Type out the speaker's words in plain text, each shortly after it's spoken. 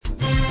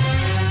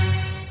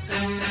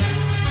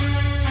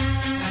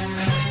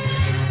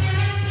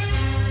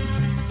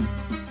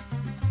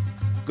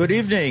Good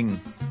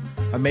evening.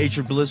 A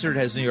major blizzard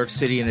has New York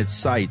City in its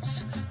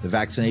sights. The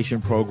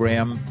vaccination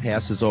program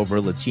passes over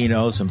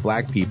Latinos and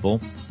black people.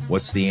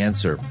 What's the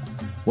answer?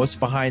 What's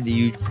behind the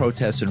huge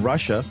protests in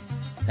Russia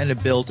and a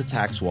bill to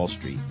tax Wall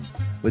Street?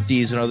 With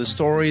these and other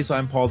stories,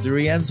 I'm Paul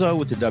DiRienzo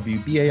with the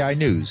WBAI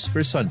News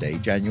for Sunday,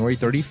 January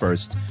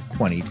 31st,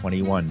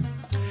 2021.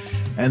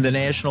 And the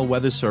National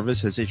Weather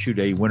Service has issued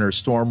a winter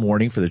storm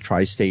warning for the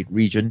tri-state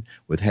region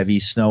with heavy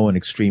snow and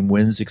extreme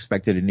winds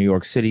expected in New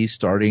York City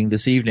starting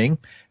this evening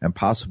and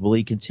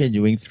possibly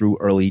continuing through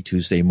early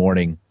Tuesday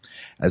morning.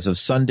 As of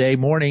Sunday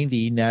morning,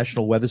 the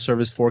National Weather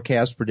Service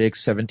forecast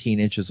predicts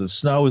 17 inches of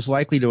snow is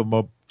likely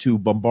to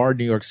bombard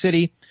New York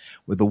City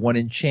with a 1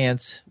 in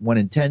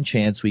 10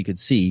 chance we could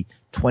see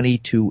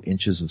 22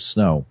 inches of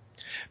snow.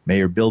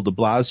 Mayor Bill de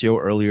Blasio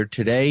earlier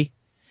today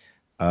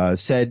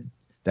said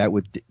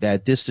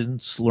that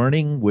distance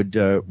learning would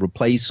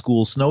replace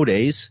school snow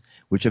days,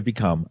 which have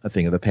become a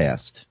thing of the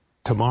past.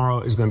 Tomorrow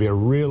is going to be a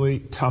really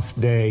tough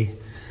day.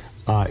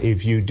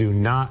 If you do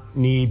not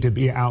need to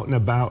be out and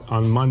about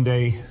on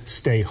Monday,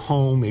 stay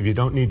home. If you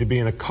don't need to be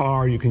in a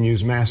car, you can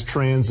use mass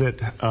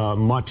transit.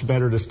 Much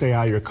better to stay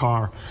out of your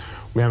car.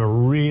 We have a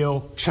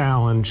real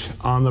challenge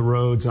on the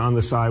roads, on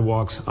the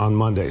sidewalks on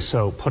Monday.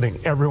 So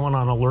putting everyone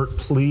on alert,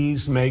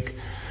 please make,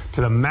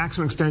 to the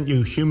maximum extent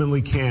you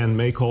humanly can,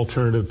 make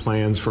alternative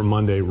plans for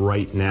Monday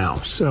right now.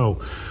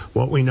 So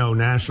what we know,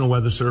 National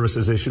Weather Service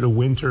has issued a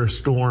winter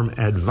storm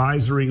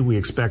advisory. We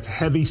expect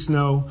heavy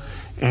snow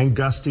and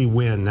gusty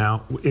wind.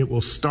 Now, it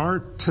will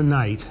start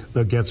tonight,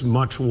 but gets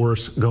much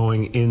worse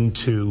going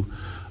into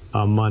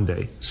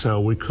Monday.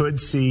 So we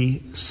could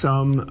see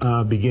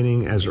some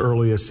beginning as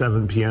early as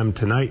 7 p.m.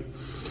 tonight.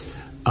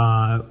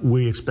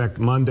 We expect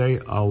Monday,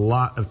 a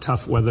lot of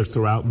tough weather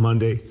throughout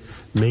Monday,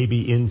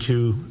 maybe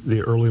into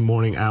the early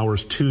morning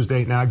hours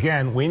Tuesday. Now,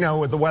 again, we know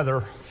with the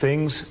weather,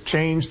 things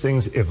change,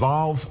 things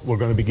evolve. We're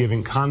going to be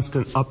giving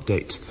constant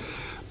updates.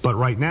 But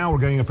right now, we're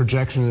getting a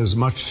projection as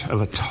much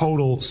of a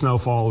total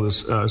snowfall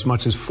as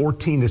much as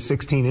 14 to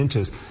 16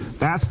 inches.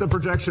 That's the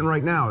projection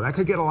right now. That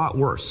could get a lot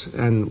worse.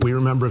 And we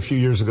remember a few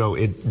years ago,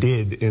 it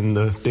did in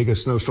the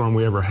biggest snowstorm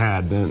we ever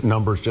had. The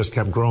numbers just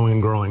kept growing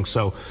and growing.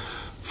 So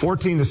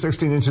 14 to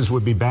 16 inches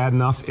would be bad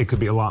enough. It could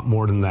be a lot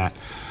more than that.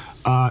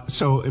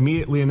 So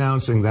immediately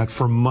announcing that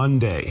for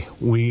Monday,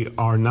 we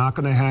are not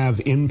going to have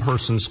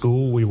in-person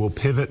school. We will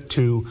pivot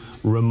to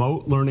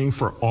remote learning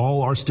for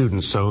all our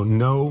students. So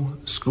no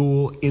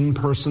school in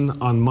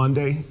person on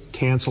Monday,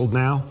 canceled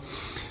now.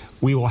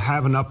 We will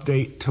have an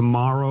update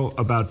tomorrow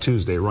about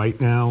Tuesday. Right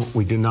now,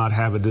 we do not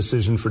have a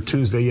decision for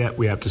Tuesday yet.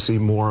 We have to see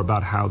more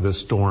about how this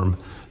storm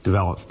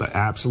develops. But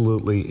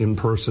absolutely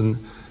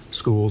in-person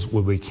schools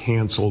will be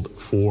canceled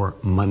for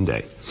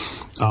Monday.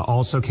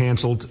 Also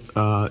canceled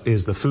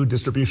is the food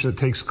distribution that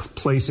takes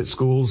place at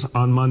schools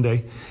on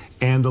Monday,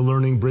 and the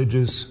Learning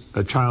Bridges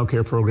child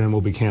care program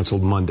will be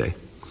canceled Monday.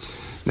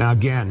 Now,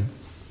 again,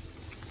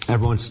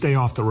 everyone stay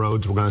off the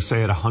roads. We're going to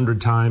say it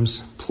 100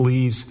 times.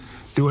 Please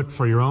do it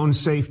for your own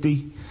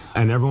safety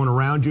and everyone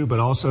around you, but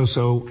also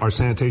so our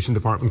sanitation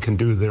department can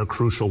do their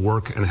crucial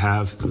work and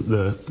have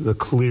the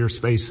clear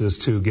spaces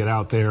to get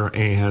out there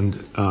and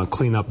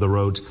clean up the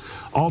roads.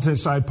 Alternate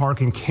side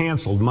parking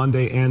canceled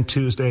Monday and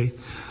Tuesday.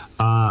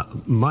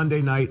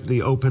 Monday night,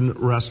 the open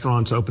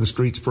restaurants, open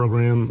streets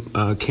program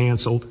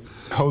canceled.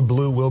 Code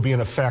Blue will be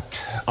in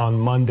effect on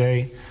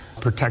Monday,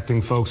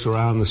 protecting folks who are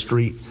out on the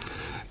street.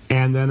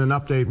 And then an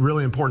update,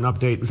 really important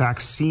update,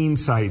 vaccine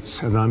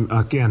sites. And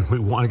again, we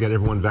want to get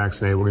everyone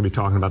vaccinated. We're going to be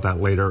talking about that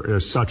later.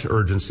 There's such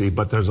urgency,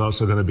 but there's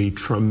also going to be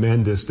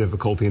tremendous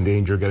difficulty and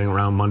danger getting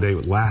around Monday.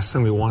 Last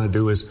thing we want to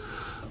do is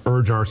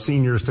urge our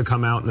seniors to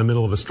come out in the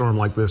middle of a storm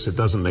like this. It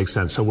doesn't make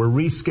sense. So we're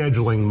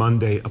rescheduling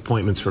Monday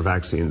appointments for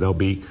vaccine. They'll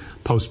be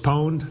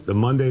postponed. The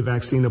Monday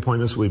vaccine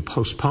appointments will be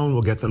postponed.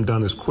 We'll get them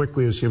done as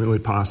quickly as humanly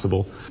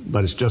possible,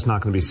 but it's just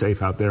not going to be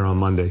safe out there on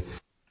Monday.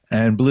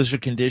 And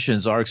blizzard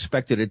conditions are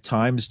expected at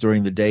times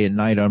during the day and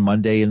night on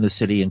Monday in the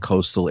city and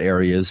coastal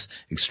areas.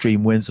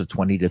 Extreme winds of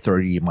 20 to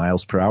 30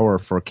 miles per hour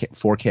are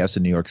forecast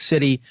in New York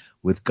City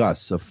with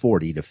gusts of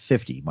 40 to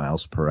 50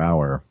 miles per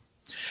hour.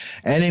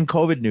 And in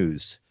COVID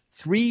news,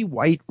 3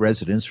 white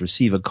residents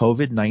receive a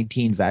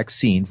COVID-19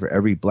 vaccine for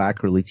every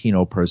black or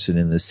Latino person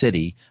in the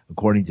city,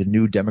 according to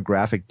new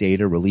demographic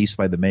data released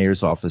by the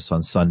mayor's office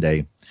on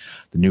Sunday.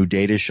 The new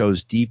data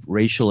shows deep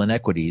racial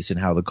inequities in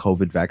how the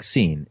COVID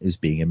vaccine is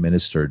being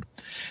administered.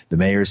 The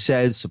mayor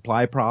said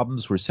supply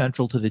problems were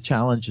central to the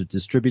challenge of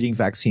distributing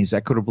vaccines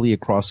equitably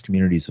across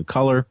communities of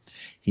color.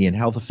 He and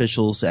health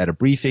officials at a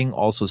briefing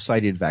also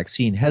cited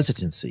vaccine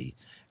hesitancy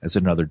as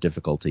another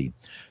difficulty.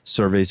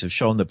 Surveys have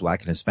shown that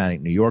black and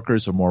Hispanic New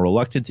Yorkers are more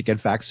reluctant to get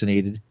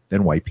vaccinated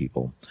than white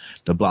people.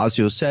 De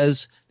Blasio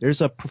says there's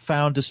a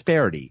profound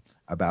disparity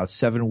about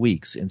 7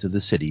 weeks into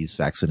the city's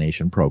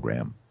vaccination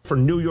program. For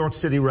New York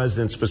City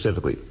residents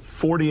specifically,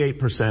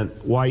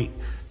 48% white,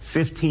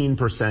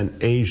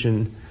 15%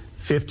 Asian,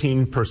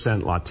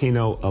 15%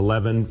 Latino,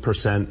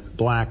 11%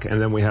 black,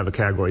 and then we have a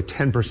category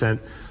 10%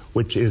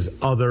 which is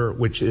other,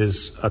 which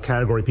is a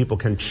category people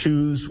can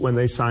choose when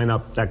they sign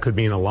up. That could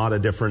mean a lot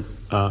of different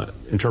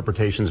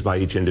interpretations by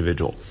each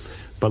individual.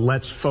 But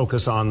let's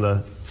focus on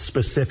the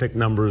specific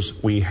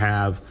numbers we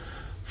have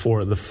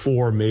for the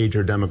 4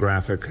 major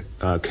demographic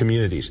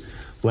communities.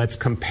 Let's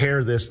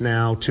compare this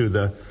now to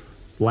the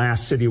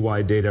last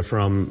citywide data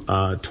from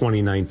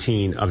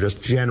 2019 of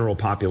just general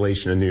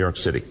population in New York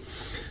City.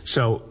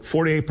 So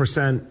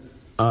 48%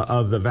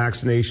 of the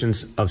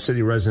vaccinations of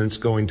city residents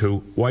going to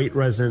white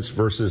residents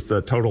versus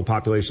the total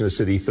population of the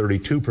city,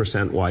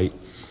 32% white.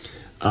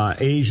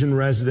 Asian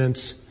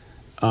residents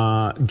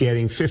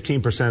getting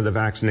 15% of the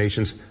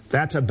vaccinations.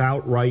 That's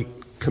about right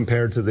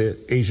compared to the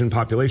Asian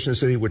population of the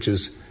city, which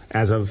is,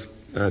 as of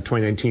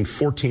 2019,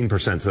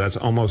 14%. So that's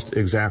almost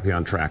exactly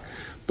on track.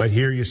 But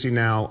here you see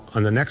now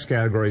on the next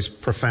categories,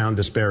 profound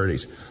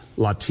disparities.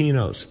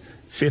 Latinos,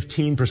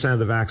 15% of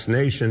the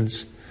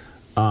vaccinations,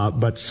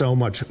 but so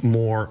much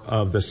more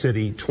of the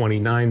city,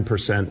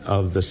 29%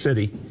 of the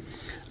city.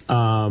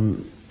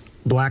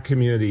 Black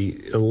community,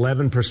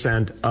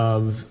 11%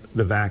 of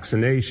the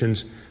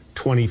vaccinations,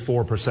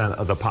 24%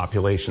 of the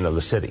population of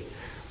the city.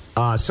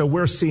 So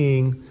we're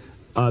seeing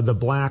the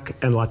black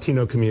and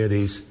Latino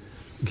communities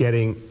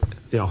getting,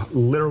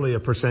 literally a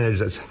percentage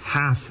that's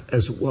half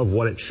of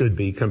what it should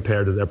be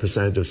compared to their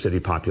percentage of city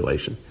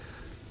population.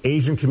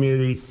 Asian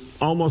community,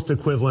 almost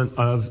equivalent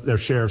of their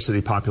share of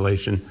city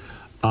population.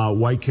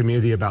 White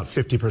community, about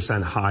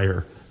 50%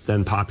 higher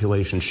than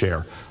population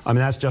share. I mean,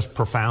 that's just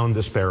profound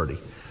disparity.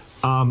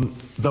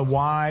 The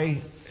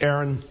why,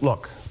 Aaron,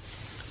 look,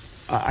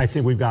 I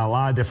think we've got a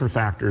lot of different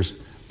factors,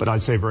 but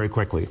I'd say very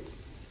quickly,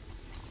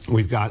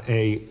 we've got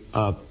a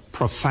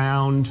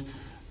profound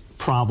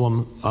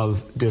problem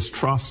of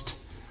distrust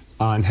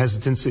and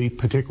hesitancy,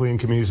 particularly in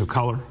communities of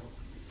color.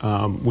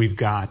 We've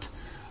got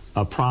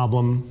a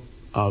problem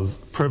of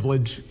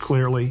privilege,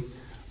 clearly,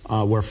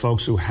 where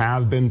folks who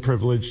have been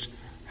privileged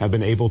have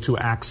been able to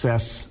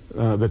access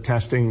the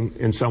testing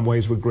in some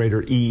ways with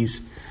greater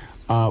ease.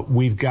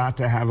 We've got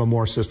to have a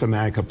more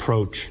systematic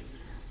approach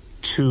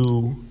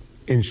to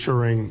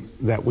ensuring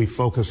that we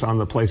focus on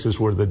the places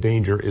where the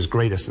danger is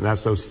greatest, and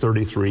that's those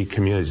 33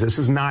 communities. This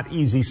is not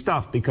easy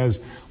stuff because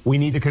we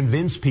need to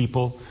convince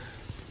people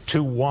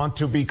to want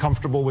to be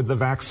comfortable with the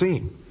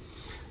vaccine.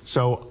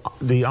 So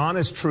the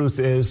honest truth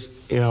is,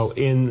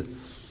 in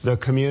the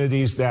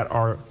communities that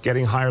are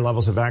getting higher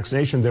levels of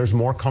vaccination, there's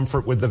more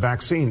comfort with the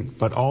vaccine.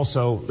 But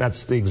also,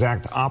 that's the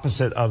exact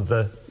opposite of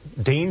the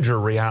danger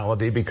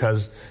reality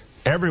because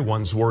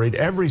everyone's worried.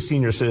 Every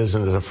senior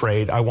citizen is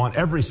afraid. I want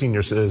every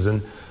senior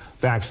citizen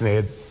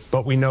vaccinated.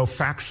 But we know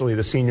factually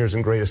the seniors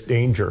in greatest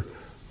danger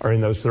are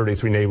in those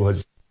 33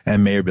 neighborhoods.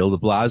 And Mayor Bill de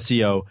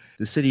Blasio,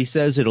 the city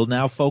says it'll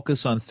now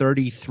focus on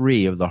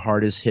 33 of the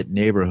hardest hit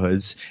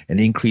neighborhoods, an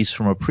increase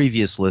from a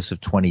previous list of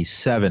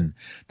 27.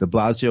 De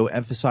Blasio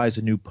emphasized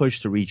a new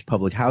push to reach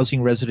public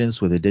housing residents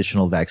with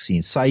additional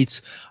vaccine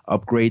sites,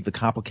 upgrade the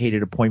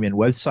complicated appointment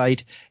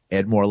website,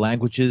 add more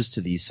languages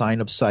to these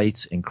sign-up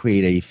sites, and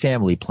create a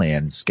family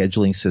plan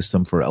scheduling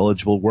system for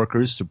eligible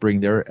workers to bring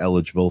their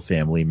eligible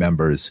family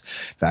members.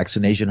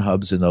 Vaccination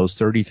hubs in those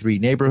 33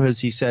 neighborhoods,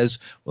 he says,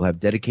 will have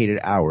dedicated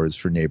hours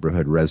for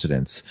neighborhood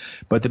residents.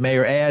 But the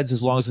mayor adds,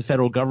 as long as the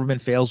federal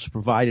government fails to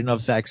provide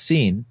enough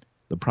vaccine,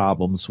 the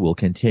problems will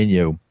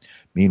continue.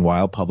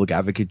 Meanwhile, public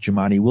advocate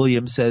Jumaane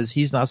Williams says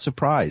he's not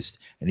surprised,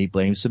 and he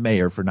blames the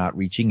mayor for not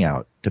reaching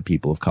out to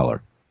people of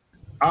color.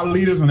 Our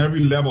leaders on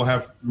every level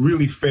have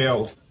really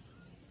failed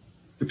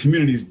the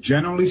communities,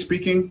 generally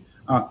speaking,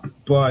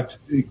 but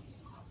the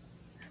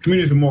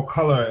communities of more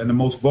color and the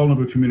most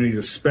vulnerable communities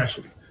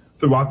especially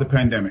throughout the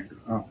pandemic.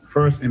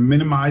 First, in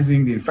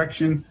minimizing the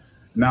infection,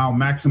 now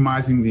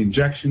maximizing the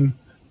injection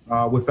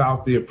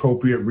without the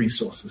appropriate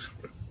resources.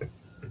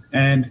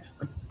 And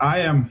I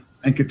am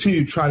and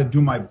continue to try to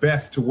do my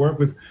best to work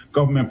with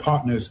government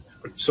partners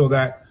so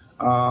that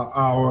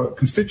our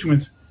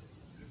constituents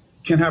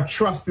can have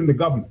trust in the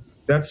government.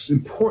 That's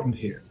important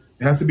here.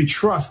 There has to be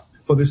trust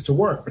for this to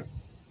work.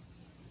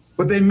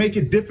 But they make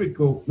it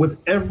difficult with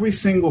every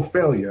single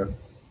failure.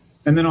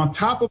 And then on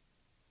top of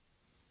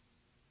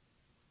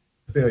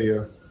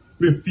failure,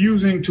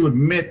 refusing to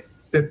admit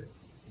that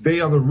they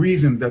are the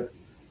reason that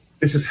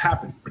this has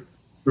happened.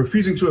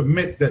 Refusing to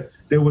admit that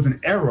there was an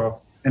error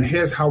and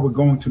here's how we're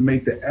going to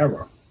make the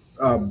error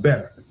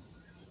better.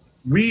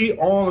 We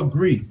all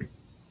agree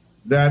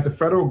that the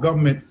federal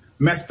government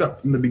messed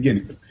up from the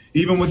beginning.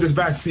 Even with this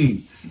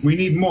vaccine, we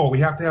need more. We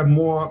have to have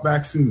more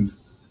vaccines.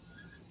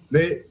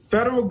 The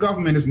federal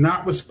government is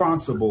not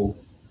responsible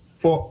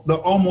for the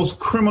almost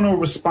criminal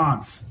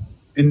response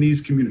in these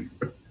communities.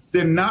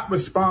 They're not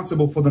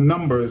responsible for the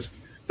numbers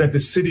that the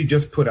city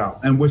just put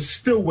out. And we're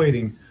still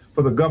waiting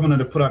for the governor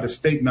to put out the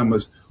state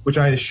numbers, which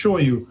I assure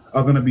you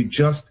are going to be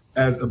just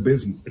as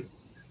abysmal.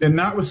 They're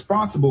not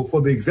responsible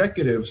for the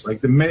executives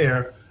like the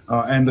mayor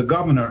and the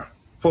governor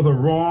for the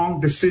wrong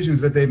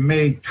decisions that they've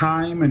made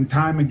time and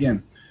time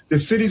again. The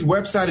city's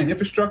website and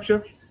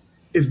infrastructure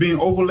is being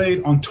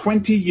overlaid on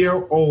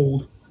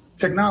 20-year-old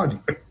technology.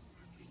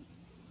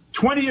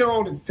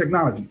 20-year-old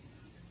technology.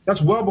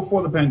 That's well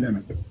before the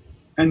pandemic.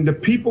 And the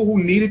people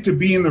who needed to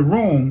be in the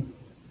room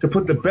to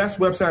put the best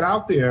website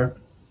out there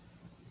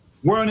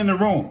weren't in the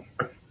room.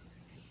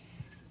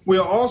 We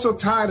are also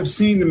tired of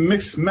seeing the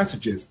mixed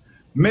messages.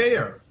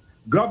 Mayor,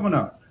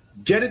 governor,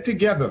 get it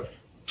together.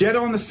 Get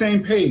on the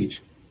same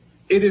page.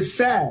 It is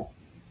sad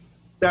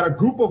that a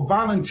group of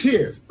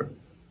volunteers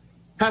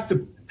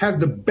has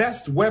the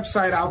best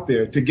website out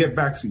there to get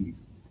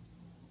vaccines.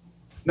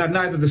 Now,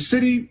 neither the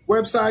city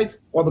websites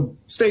or the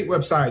state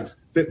websites,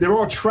 they're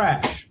all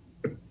trash.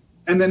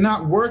 And they're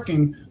not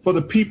working for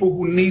the people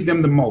who need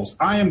them the most.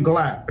 I am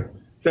glad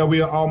that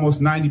we are almost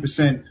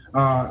 90%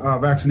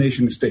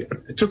 vaccination in the state.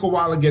 It took a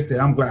while to get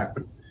there. I'm glad.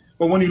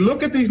 But when you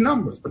look at these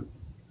numbers,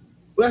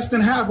 less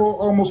than half or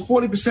almost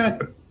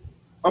 40%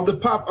 of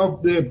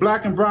the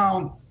black and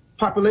brown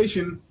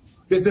population,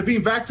 they're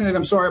being vaccinated,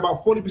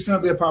 about 40%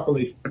 of their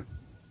population.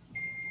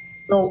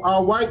 So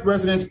our white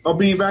residents are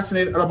being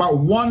vaccinated at about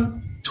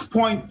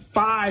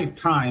 1.5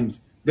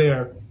 times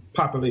their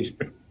population.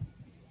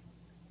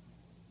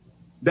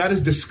 That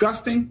is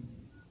disgusting.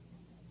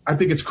 I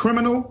think it's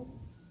criminal,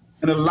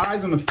 and it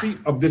lies on the feet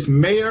of this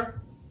mayor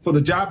for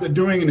the job they're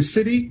doing in the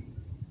city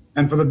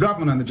and for the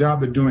governor and the job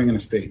they're doing in the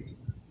state.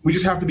 We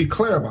just have to be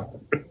clear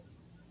about that.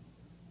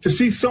 To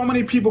see so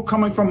many people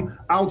coming from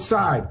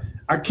outside,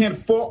 I can't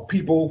fault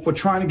people for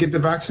trying to get the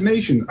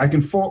vaccination. I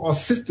can fault our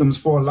systems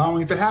for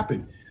allowing it to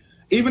happen.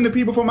 Even the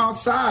people from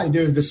outside,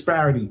 there's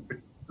disparity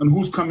on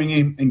who's coming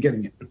in and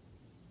getting it.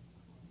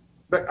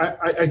 But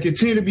I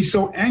continue to be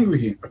so angry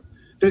here.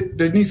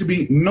 There needs to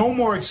be no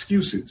more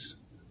excuses,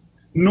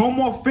 no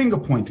more finger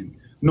pointing,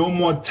 no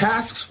more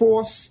task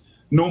force,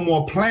 no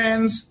more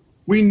plans.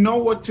 We know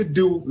what to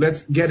do.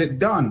 Let's get it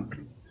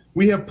done.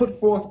 We have put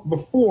forth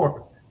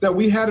before that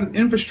we had an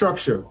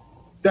infrastructure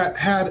that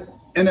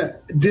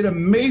did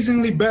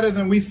amazingly better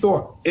than we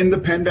thought in the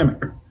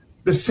pandemic.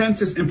 The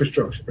census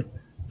infrastructure.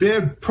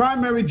 Their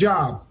primary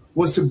job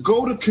was to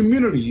go to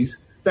communities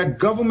that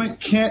government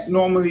can't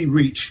normally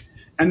reach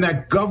and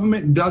that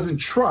government doesn't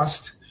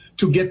trust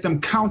to get them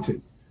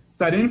counted.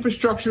 That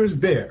infrastructure is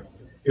there.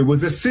 It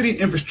was a city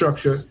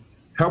infrastructure,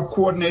 help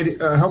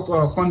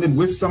funded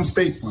with some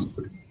state funds.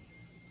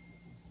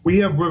 We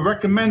have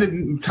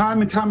recommended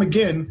time and time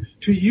again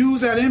to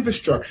use that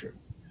infrastructure.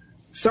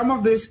 Some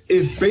of this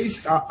is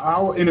based on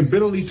our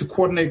inability to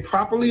coordinate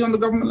properly on the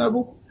government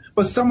level,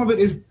 but some of it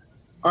is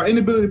our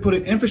inability to put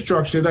an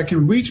infrastructure that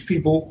can reach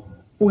people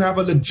who have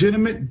a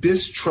legitimate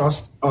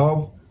distrust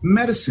of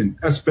medicine,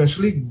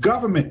 especially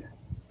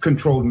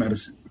government-controlled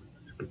medicine.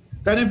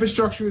 That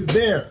infrastructure is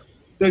there.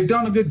 They've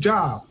done a good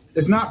job.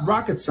 It's not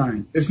rocket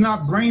science. It's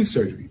not brain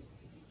surgery.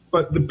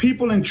 But the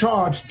people in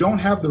charge don't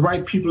have the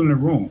right people in the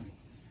room.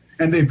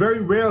 And they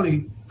very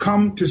rarely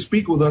come to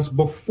speak with us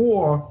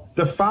before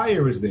the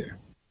fire is there.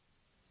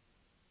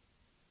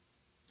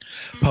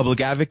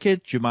 Public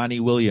advocate Jumaane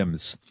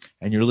Williams.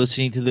 And you're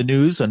listening to the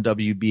news on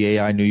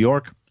WBAI New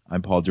York.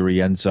 I'm Paul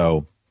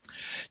DiRienzo.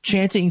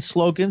 Chanting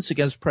slogans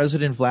against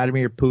President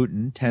Vladimir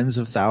Putin, tens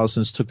of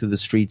thousands took to the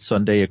streets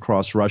Sunday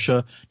across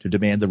Russia to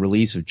demand the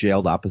release of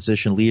jailed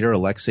opposition leader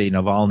Alexei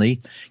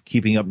Navalny,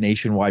 keeping up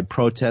nationwide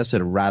protests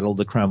that have rattled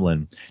the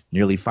Kremlin.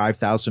 Nearly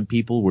 5,000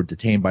 people were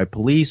detained by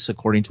police,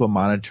 according to a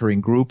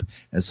monitoring group,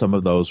 and some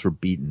of those were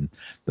beaten.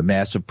 The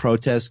massive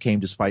protests came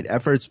despite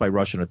efforts by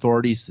Russian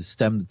authorities to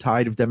stem the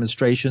tide of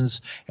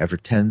demonstrations after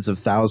tens of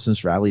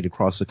thousands rallied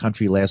across the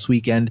country last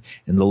weekend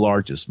in the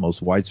largest,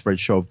 most widespread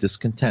show of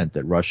discontent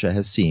that Russia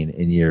has seen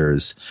in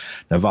years.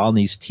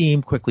 Navalny's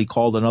team quickly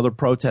called another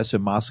protest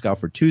in Moscow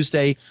for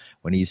Tuesday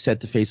when he's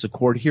set to face a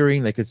court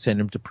hearing that could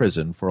send him to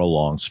prison for a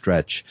long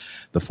stretch.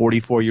 The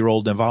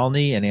 44-year-old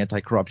Navalny, an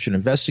anti-corruption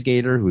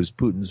investigator who is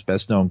Putin's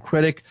best-known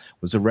critic,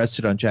 was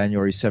arrested on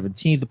January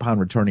 17th upon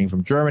returning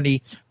from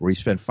Germany, where he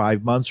spent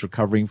 5 months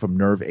recovering from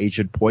nerve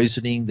agent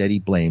poisoning that he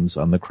blames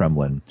on the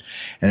Kremlin.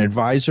 An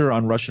advisor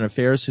on Russian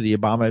affairs to the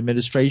Obama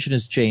administration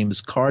is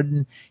James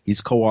Cardin.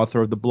 He's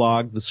co-author of the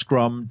blog,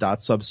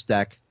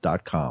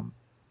 thescrum.substack.com.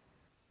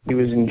 He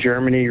was in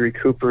Germany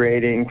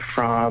recuperating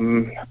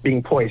from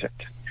being poisoned.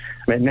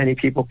 And many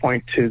people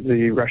point to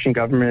the Russian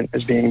government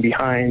as being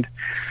behind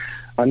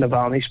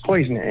Navalny's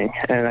poisoning.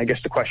 And I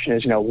guess the question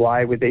is,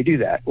 why would they do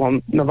that?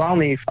 Well,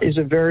 Navalny is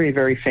a very,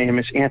 very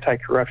famous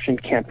anti-corruption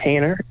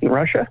campaigner in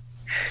Russia,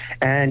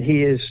 and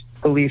he is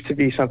believed to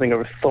be something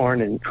of a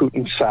thorn in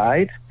Putin's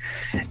side.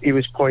 He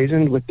was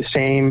poisoned with the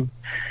same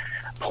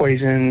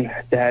poison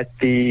that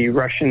the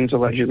Russians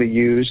allegedly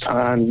used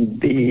on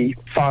the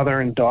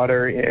father and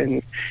daughter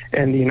in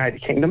the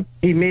United Kingdom.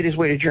 He made his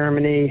way to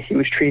Germany. He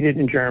was treated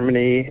in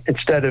Germany.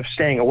 Instead of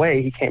staying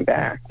away, he came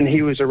back. And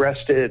he was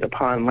arrested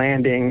upon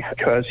landing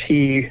because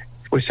he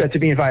was said to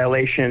be in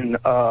violation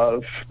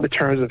of the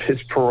terms of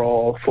his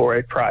parole for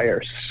a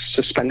prior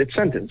suspended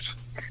sentence.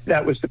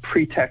 That was the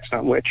pretext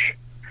on which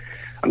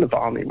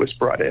Navalny was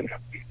brought in.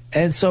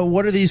 And so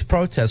what are these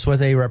protests? What do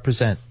they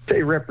represent?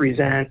 They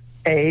represent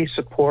A,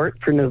 support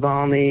for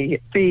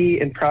Navalny, B,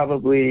 and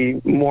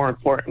probably more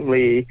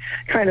importantly,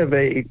 kind of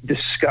a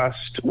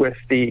disgust with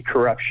the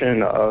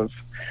corruption of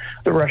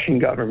the Russian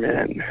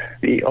government,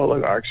 the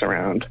oligarchs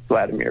around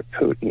Vladimir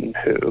Putin,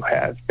 who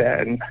have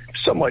been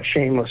somewhat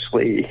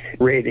shamelessly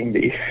raiding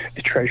the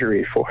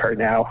treasury for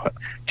now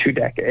 2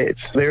 decades.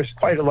 There's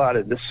quite a lot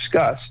of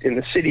disgust in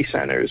the city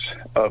centers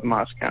of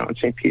Moscow and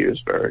St.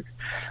 Petersburg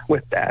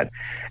with that,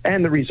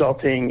 and the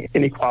resulting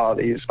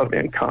inequalities of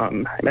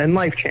income and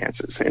life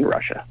chances in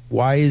Russia.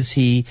 Why is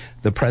he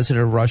the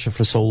president of Russia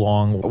for so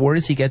long? Where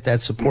does he get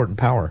that support and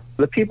power?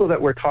 The people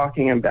that we're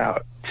talking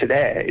about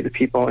today, the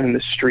people in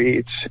the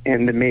streets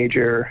in the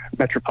major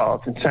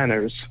metropolitan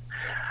centers,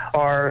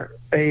 are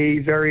a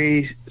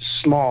very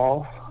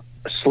small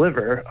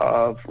sliver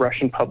of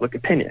Russian public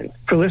opinion.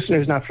 For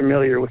listeners not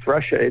familiar with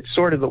Russia, it's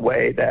sort of the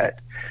way that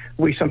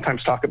we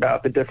sometimes talk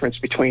about the difference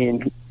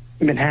between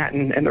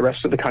Manhattan and the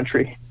rest of the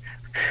country.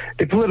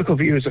 The political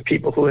views of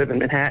people who live in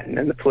Manhattan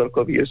and the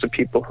political views of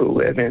people who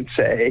live in,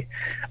 say,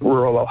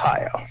 rural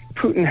Ohio.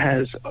 Putin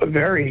has a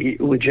very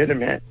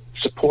legitimate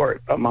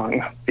support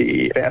among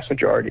the vast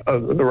majority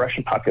of the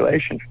Russian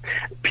population.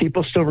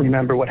 People still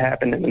remember what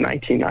happened in the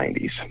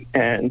 1990s,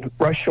 and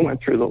Russia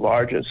went through the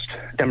largest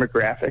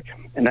demographic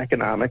and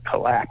economic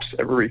collapse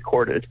ever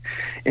recorded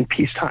in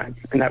peacetime,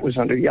 and that was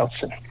under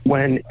Yeltsin.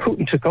 When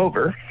Putin took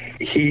over,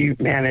 he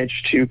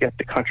managed to get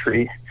the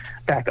country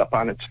back up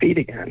on its feet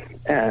again,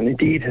 and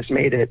indeed has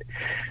made it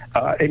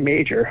a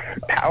major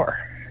power.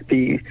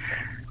 The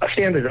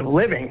standard of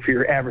living for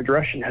your average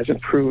Russian has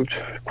improved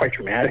quite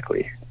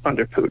dramatically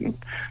under Putin.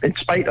 In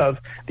spite of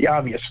the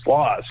obvious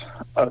flaws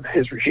of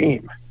his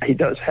regime, he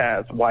does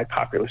have wide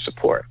popular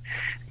support.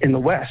 In the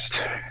West,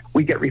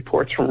 we get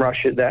reports from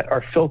Russia that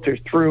are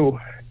filtered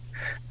through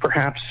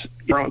perhaps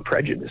our own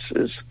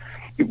prejudices.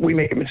 We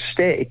make a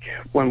mistake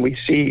when we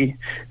see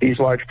these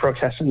large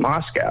protests in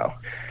Moscow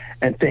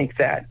and think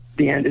that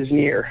the end is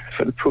near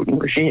for the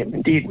Putin regime.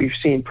 Indeed, we've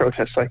seen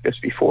protests like this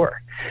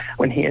before.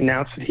 When he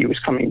announced that he was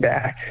coming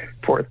back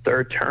for a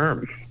third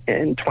term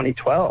in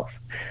 2012,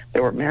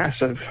 there were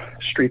massive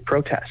street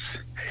protests.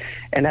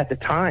 And at the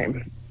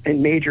time,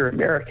 in major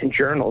American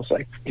journals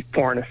like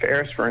Foreign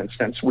Affairs, for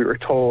instance, we were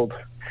told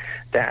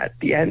that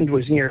the end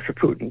was near for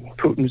Putin.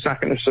 Putin's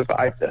not going to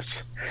survive this.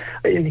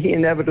 And he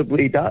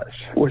inevitably does.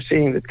 We're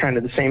seeing that kind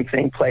of the same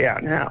thing play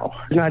out now.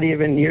 It's not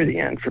even near the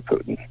end for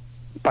Putin.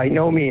 By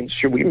no means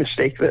should we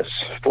mistake this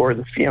for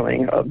the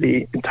feeling of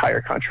the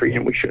entire country,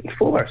 and we shouldn't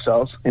fool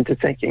ourselves into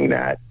thinking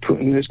that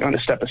Putin is going to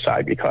step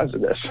aside because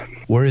of this.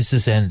 Where does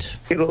this end?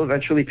 It'll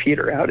eventually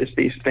peter out as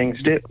these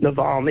things do.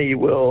 Navalny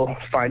will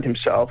find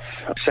himself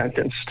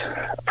sentenced.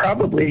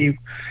 Probably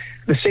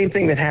the same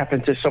thing that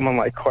happened to someone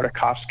like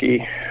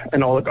Khodorkovsky,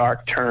 an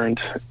oligarch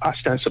turned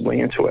ostensibly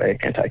into an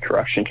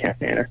anti-corruption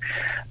campaigner.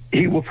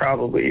 He will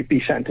probably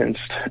be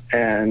sentenced,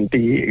 and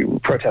the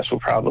protests will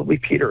probably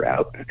peter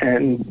out,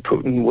 and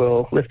Putin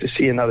will live to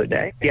see another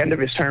day. The end of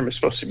his term is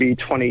supposed to be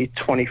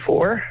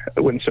 2024.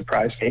 It wouldn't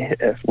surprise me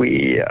if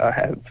we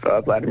have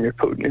Vladimir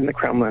Putin in the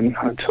Kremlin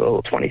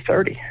until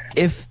 2030.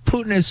 If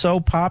Putin is so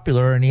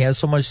popular and he has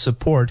so much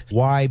support,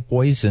 why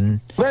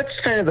poison? That's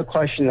kind of the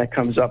question that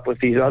comes up with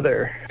these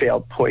other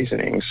failed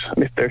poisonings.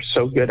 If they're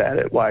so good at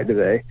it, why do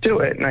they do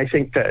it? And I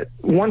think that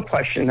one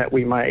question that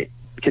we might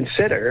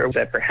consider is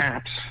that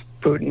perhaps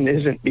Putin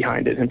isn't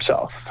behind it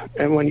himself.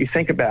 And when you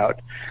think about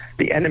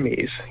the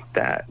enemies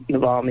that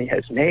Navalny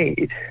has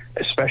made,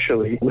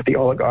 especially with the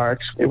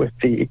oligarchs, with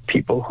the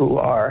people who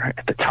are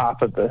at the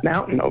top of the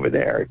mountain over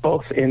there,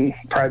 both in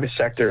private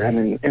sector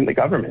and in the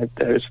government,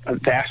 there's a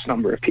vast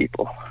number of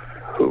people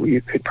who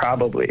you could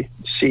probably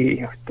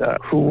see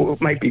who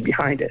might be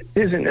behind it.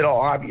 Isn't it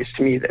all obvious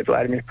to me that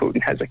Vladimir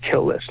Putin has a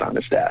kill list on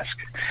his desk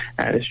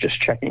and is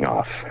just checking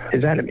off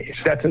his enemies?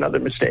 That's another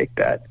mistake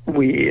that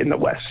we in the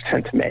West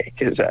tend to make,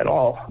 is that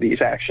all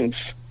these actions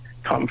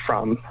come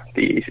from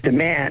the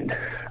demand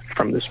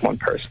from this one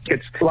person.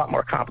 It's a lot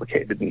more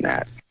complicated than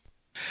that.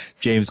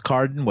 James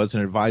Cardin was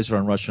an advisor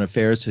on Russian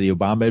affairs to the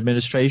Obama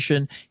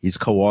administration. He's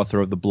co-author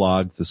of the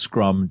blog,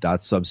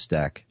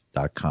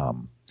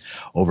 thescrum.substack.com.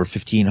 Over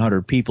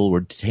 1,500 people were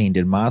detained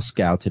in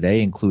Moscow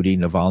today, including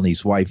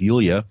Navalny's wife,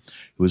 Yulia,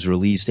 who was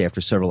released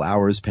after several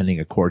hours pending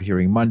a court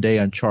hearing Monday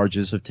on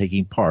charges of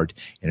taking part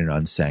in an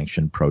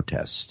unsanctioned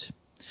protest.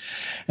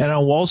 And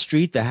on Wall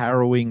Street, the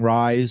harrowing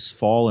rise,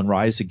 fall, and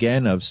rise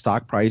again of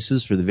stock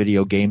prices for the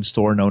video game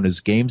store known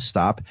as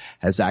GameStop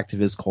has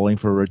activists calling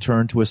for a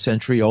return to a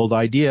century-old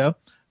idea,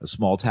 a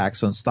small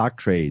tax on stock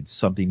trades,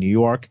 something New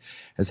York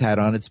has had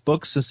on its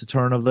books since the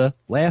turn of the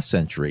last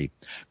century.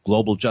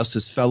 Global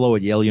Justice Fellow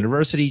at Yale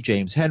University,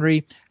 James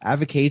Henry,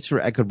 advocates for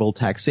equitable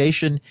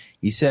taxation.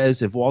 He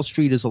says if Wall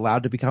Street is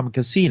allowed to become a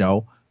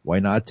casino, why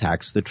not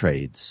tax the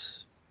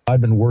trades?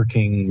 I've been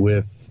working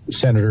with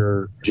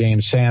Senator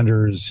James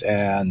Sanders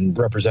and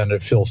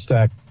Representative Phil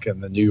Steck in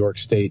the New York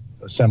State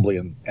Assembly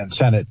and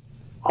Senate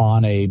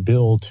on a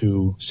bill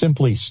to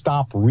simply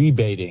stop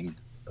rebating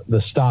the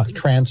stock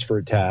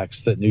transfer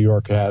tax that New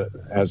York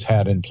has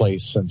had in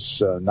place since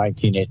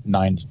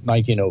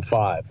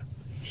 1905.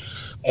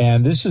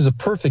 And this is a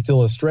perfect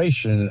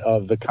illustration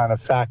of the kind of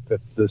fact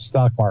that the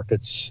stock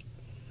markets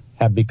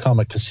have become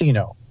a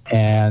casino.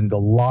 And a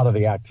lot of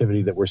the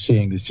activity that we're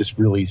seeing is just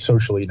really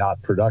socially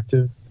not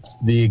productive.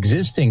 The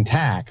existing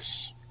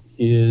tax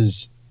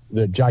is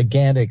the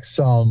gigantic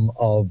sum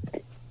of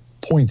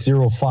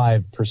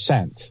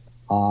 0.05%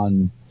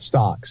 on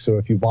stocks. So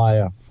if you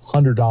buy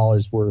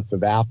 $100 worth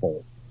of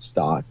Apple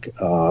stock,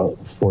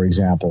 for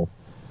example,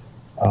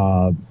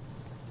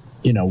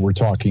 we're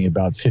talking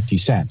about 50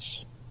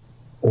 cents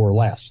or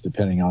less,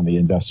 depending on the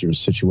investor's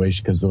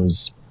situation, because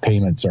those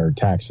payments are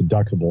tax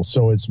deductible.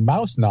 So it's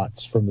mouse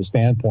nuts from the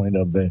standpoint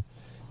of the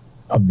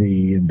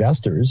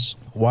investors.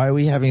 Why are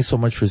we having so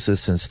much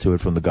resistance to it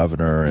from the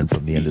governor and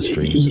from the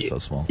industry? It's so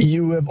small.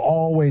 You have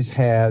always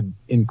had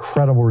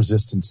incredible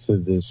resistance to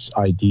this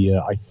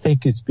idea. I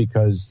think it's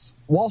because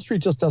Wall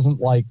Street just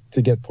doesn't like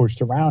to get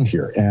pushed around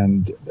here.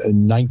 And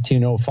in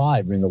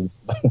 1905,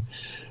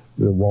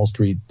 the Wall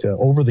Street,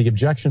 over the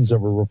objections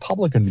of a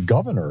Republican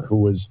governor who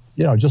was,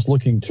 just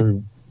looking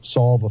to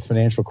solve a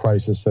financial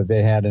crisis that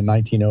they had in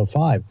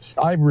 1905.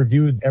 I've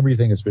reviewed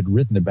everything that's been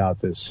written about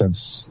this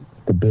since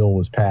the bill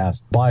was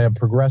passed by a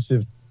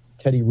progressive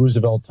Teddy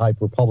Roosevelt-type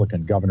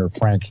Republican, Governor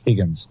Frank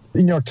Higgins.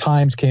 The New York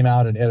Times came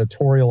out and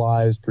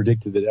editorialized,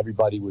 predicted that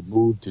everybody would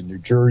move to New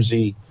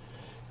Jersey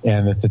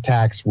and that the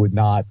tax would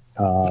not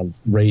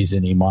raise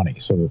any money.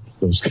 So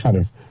those kind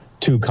of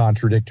two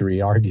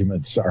contradictory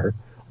arguments are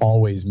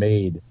always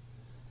made.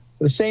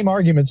 The same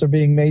arguments are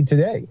being made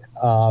today.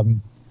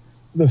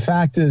 The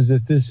fact is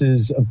that this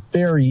is a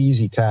very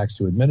easy tax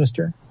to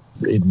administer.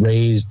 It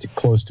raised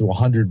close to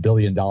 $100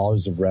 billion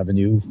of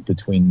revenue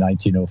between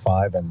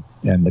 1905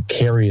 and the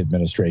Kerry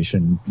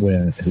administration,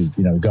 when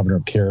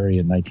Governor Kerry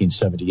in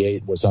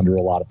 1978 was under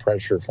a lot of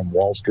pressure from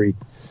Wall Street.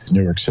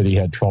 New York City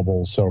had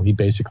trouble, so he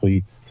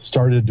basically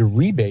started to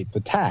rebate the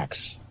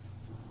tax.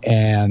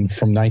 And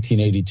from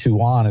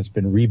 1982 on, it's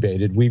been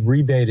rebated. We've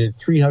rebated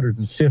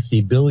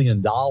 $350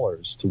 billion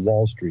to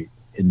Wall Street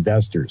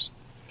investors,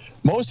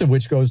 most of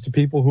which goes to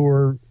people who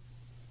are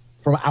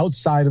from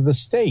outside of the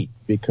state,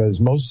 because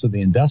most of the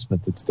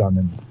investment that's done,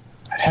 and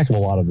a heck of a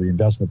lot of the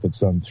investment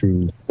that's done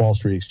through Wall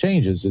Street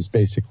exchanges, is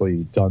basically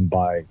done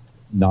by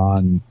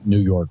non-New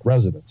York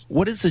residents.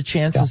 What is the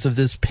chances of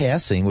this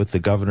passing with the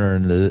governor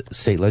and the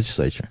state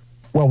legislature?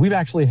 Well, we've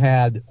actually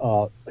had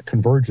a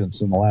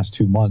convergence in the last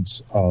 2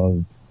 months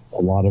of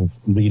a lot of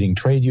leading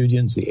trade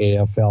unions. The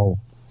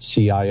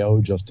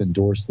AFL-CIO just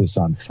endorsed this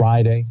on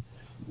Friday.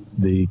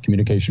 The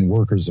Communication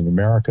Workers of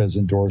America has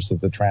endorsed it.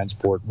 The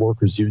Transport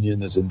Workers Union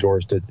has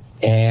endorsed it.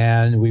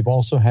 And we've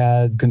also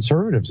had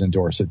conservatives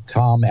endorse it.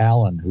 Tom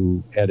Allen,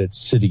 who edits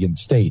City and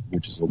State,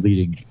 which is a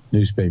leading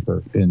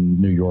newspaper in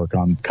New York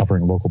on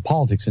covering local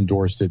politics,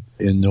 endorsed it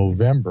in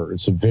November.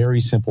 It's a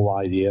very simple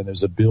idea. And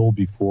there's a bill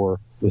before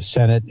the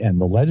Senate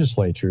and the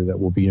legislature that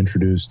will be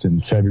introduced in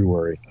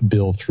February.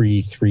 Bill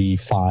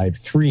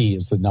 3353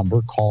 is the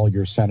number. Call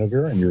your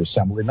senator and your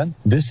assemblyman.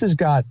 This has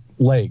got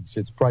legs.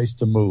 It's priced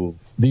to move.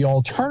 The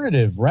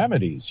alternative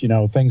remedies,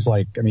 things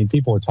like,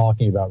 people are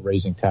talking about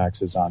raising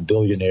taxes on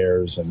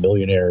billionaires and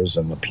millionaires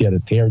and the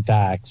pied-à-terre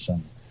tax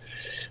and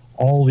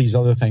all these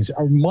other things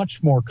are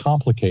much more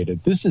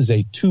complicated. This is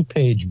a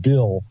 2-page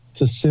bill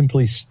to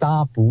simply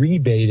stop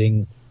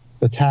rebating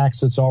the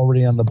tax that's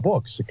already on the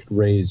books. It could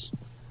raise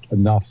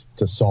enough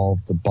to solve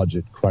the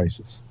budget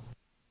crisis.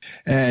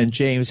 And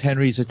James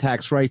Henry's a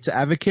tax rights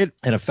advocate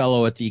and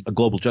a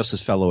Global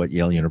Justice Fellow at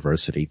Yale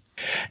University.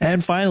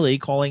 And finally,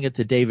 calling it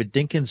the David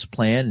Dinkins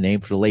Plan,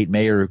 named for the late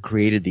mayor who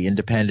created the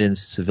Independent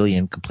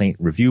Civilian Complaint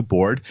Review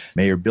Board,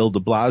 Mayor Bill de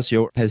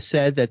Blasio has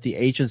said that the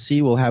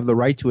agency will have the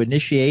right to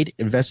initiate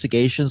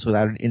investigations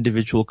without an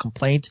individual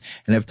complaint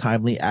and have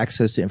timely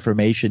access to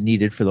information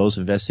needed for those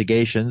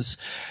investigations.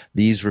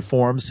 These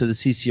reforms to the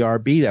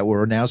CCRB that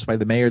were announced by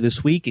the mayor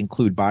this week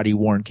include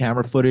body-worn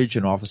camera footage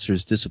and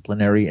officers'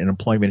 disciplinary and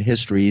employment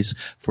histories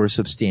for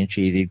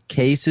substantiated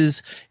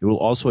cases. It will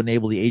also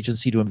enable the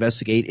agency to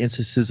investigate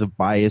instances of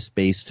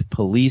bias-based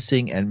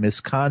policing and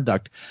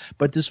misconduct.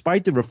 But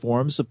despite the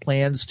reforms, the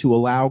plans to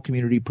allow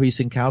community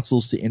precinct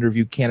councils to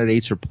interview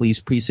candidates for police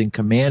precinct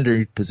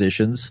commander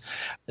positions,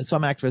 and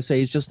some activists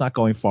say, is just not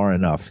going far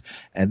enough.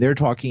 And they're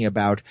talking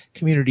about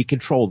community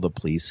control of the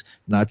police,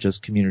 not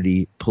just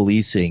community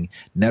policing.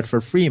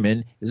 Netfer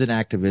Freeman is an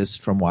activist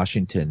from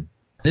Washington.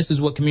 This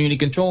is what community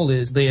control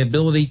is, the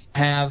ability to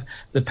have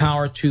the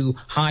power to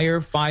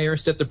hire, fire,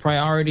 set the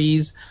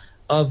priorities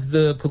of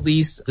the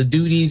police, the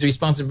duties,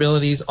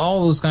 responsibilities,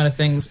 all those kind of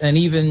things, and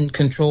even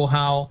control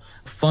how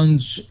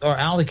funds are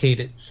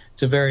allocated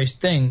to various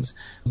things.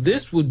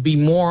 This would be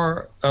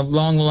more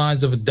along the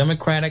lines of a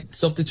democratic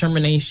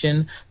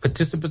self-determination,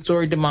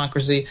 participatory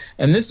democracy,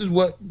 and this is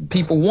what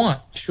people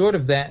want. Short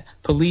of that,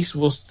 police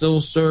will still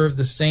serve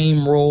the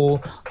same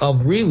role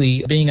of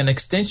really being an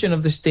extension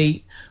of the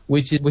state,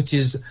 which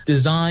is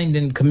designed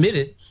and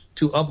committed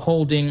to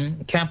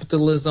upholding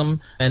capitalism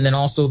and then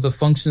also the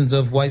functions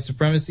of white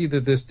supremacy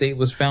that this state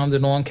was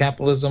founded on,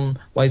 capitalism,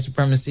 white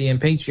supremacy,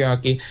 and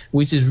patriarchy,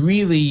 which is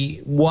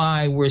really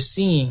why we're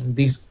seeing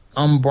these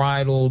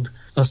unbridled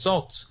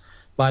assaults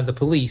by the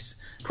police,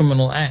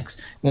 criminal acts.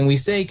 When we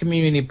say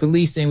community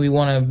policing, we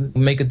want to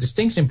make a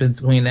distinction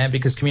between that,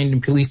 because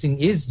community policing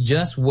is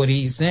just what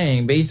he's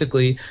saying.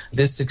 Basically,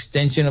 this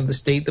extension of the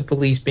state, the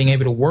police, being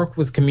able to work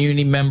with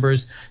community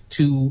members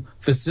to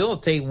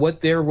facilitate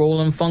what their role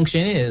and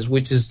function is,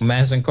 which is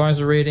mass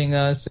incarcerating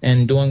us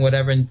and doing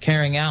whatever and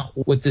carrying out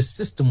what this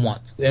system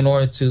wants. In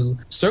order to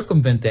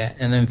circumvent that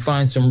and then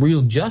find some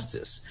real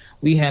justice,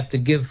 we have to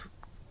give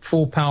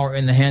full power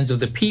in the hands of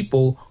the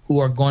people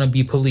who are going to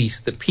be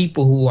policed, the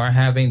people who are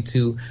having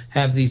to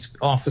have these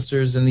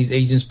officers and these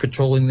agents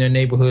patrolling their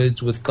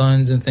neighborhoods with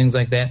guns and things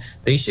like that.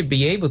 They should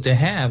be able to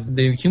have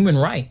their human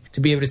right to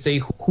be able to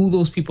say who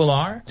those people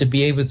are, to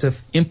be able to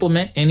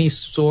implement any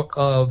sort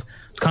of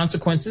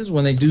consequences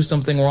when they do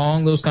something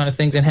wrong, those kind of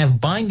things, and have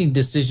binding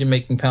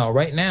decision-making power.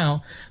 Right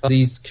now,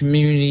 these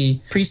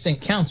community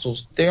precinct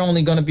councils, they're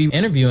only going to be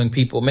interviewing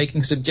people,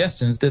 making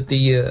suggestions that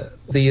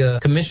the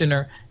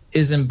commissioner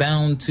isn't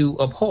bound to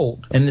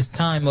uphold. In this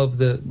time of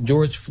the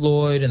George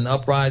Floyd and the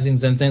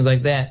uprisings and things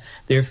like that,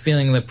 they're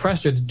feeling the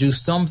pressure to do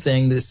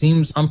something that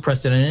seems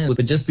unprecedented,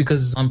 but just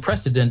because it's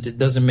unprecedented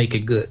doesn't make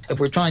it good. If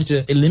we're trying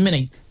to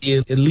eliminate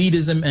the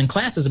elitism and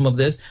classism of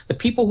this, the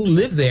people who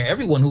live there,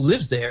 everyone who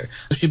lives there,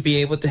 should be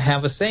able to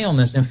have a say on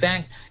this. In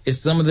fact, it's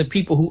some of the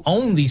people who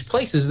own these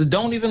places that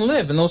don't even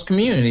live in those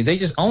communities. They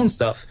just own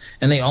stuff,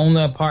 and they own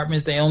the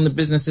apartments, they own the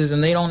businesses,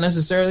 and they don't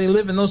necessarily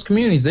live in those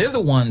communities. They're the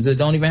ones that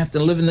don't even have to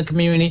live in the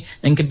community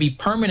and can be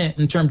permanent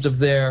in terms of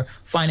their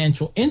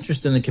financial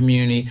interest in the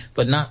community,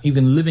 but not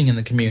even living in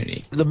the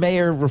community. The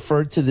mayor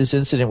referred to this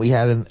incident we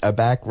had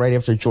back right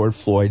after George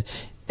Floyd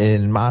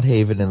in Mott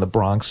Haven in the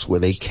Bronx, where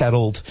they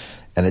kettled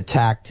and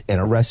attacked and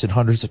arrested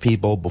hundreds of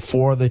people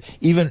before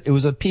it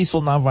was a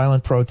peaceful,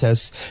 nonviolent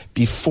protest.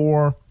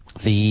 Before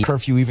the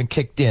curfew even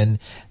kicked in,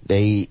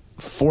 they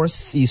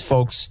forced these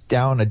folks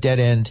down a dead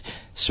end,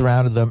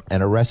 surrounded them,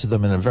 and arrested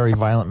them in a very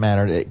violent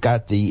manner. It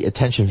got the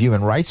attention of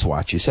Human Rights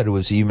Watch. You said it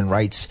was a human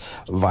rights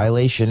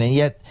violation, and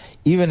yet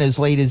even as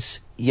late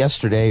as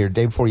yesterday or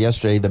day before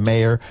yesterday, the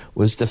mayor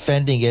was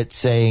defending it,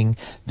 saying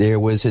there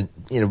was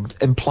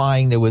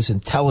implying there was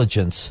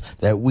intelligence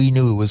that we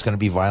knew it was going to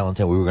be violent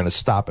and we were going to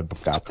stop it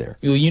before it got there.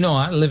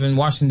 I live in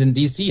Washington,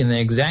 D.C., and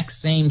the exact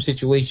same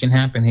situation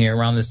happened here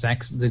around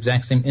the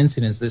exact same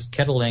incidents, this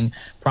kettling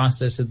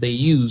process that they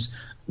use.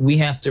 We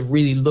have to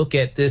really look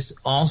at this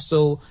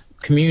also,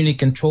 community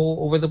control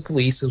over the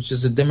police, which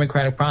is a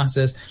democratic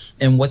process,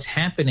 and what's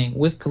happening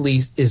with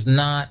police is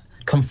not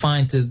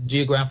confined to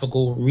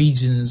geographical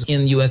regions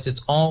in the U.S.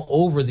 It's all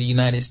over the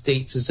United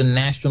States. It's a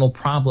national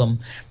problem.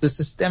 It's a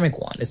systemic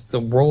one. It's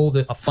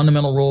a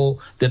fundamental role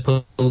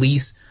that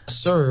police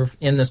serve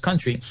in this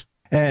country.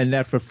 And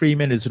Netfa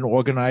Freeman is an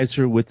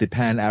organizer with the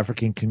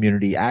Pan-African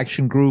Community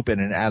Action Group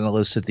and an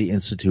analyst at the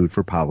Institute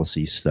for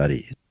Policy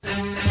Studies.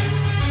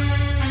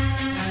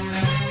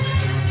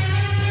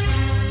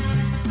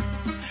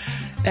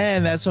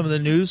 And that's some of the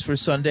news for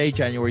Sunday,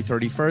 January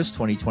 31st,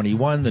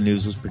 2021. The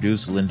news was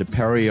produced by Linda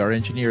Perry. Our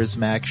engineer is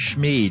Max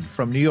Schmid.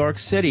 From New York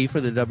City for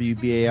the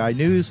WBAI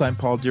News, I'm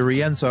Paul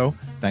DiRienzo.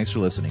 Thanks for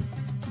listening.